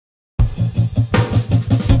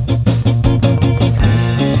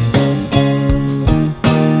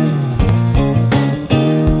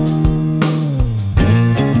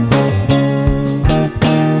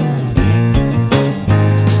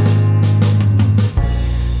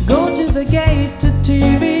the gate, the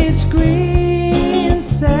TV screen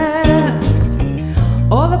says,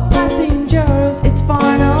 all the passengers, it's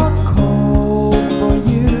final call for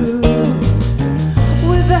you.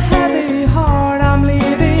 With a heavy heart, I'm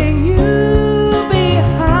leaving you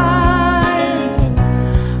behind.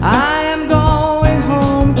 I am going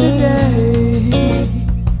home today.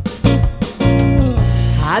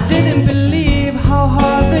 I didn't believe how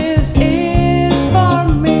hard this is for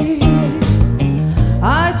me.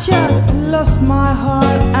 I just lost my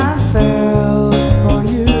heart and fell for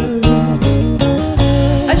you.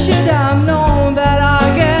 I should have known that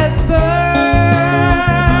I'd get burned.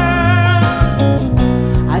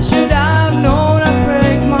 I should have known I'd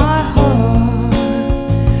break my heart.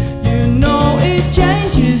 You know it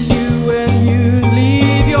changes you when you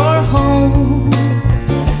leave your home.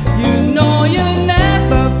 You know you'll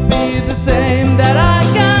never be the same, that I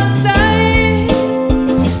can say.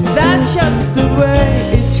 That's just the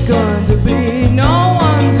way it's going to be. No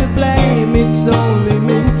one to blame, it's only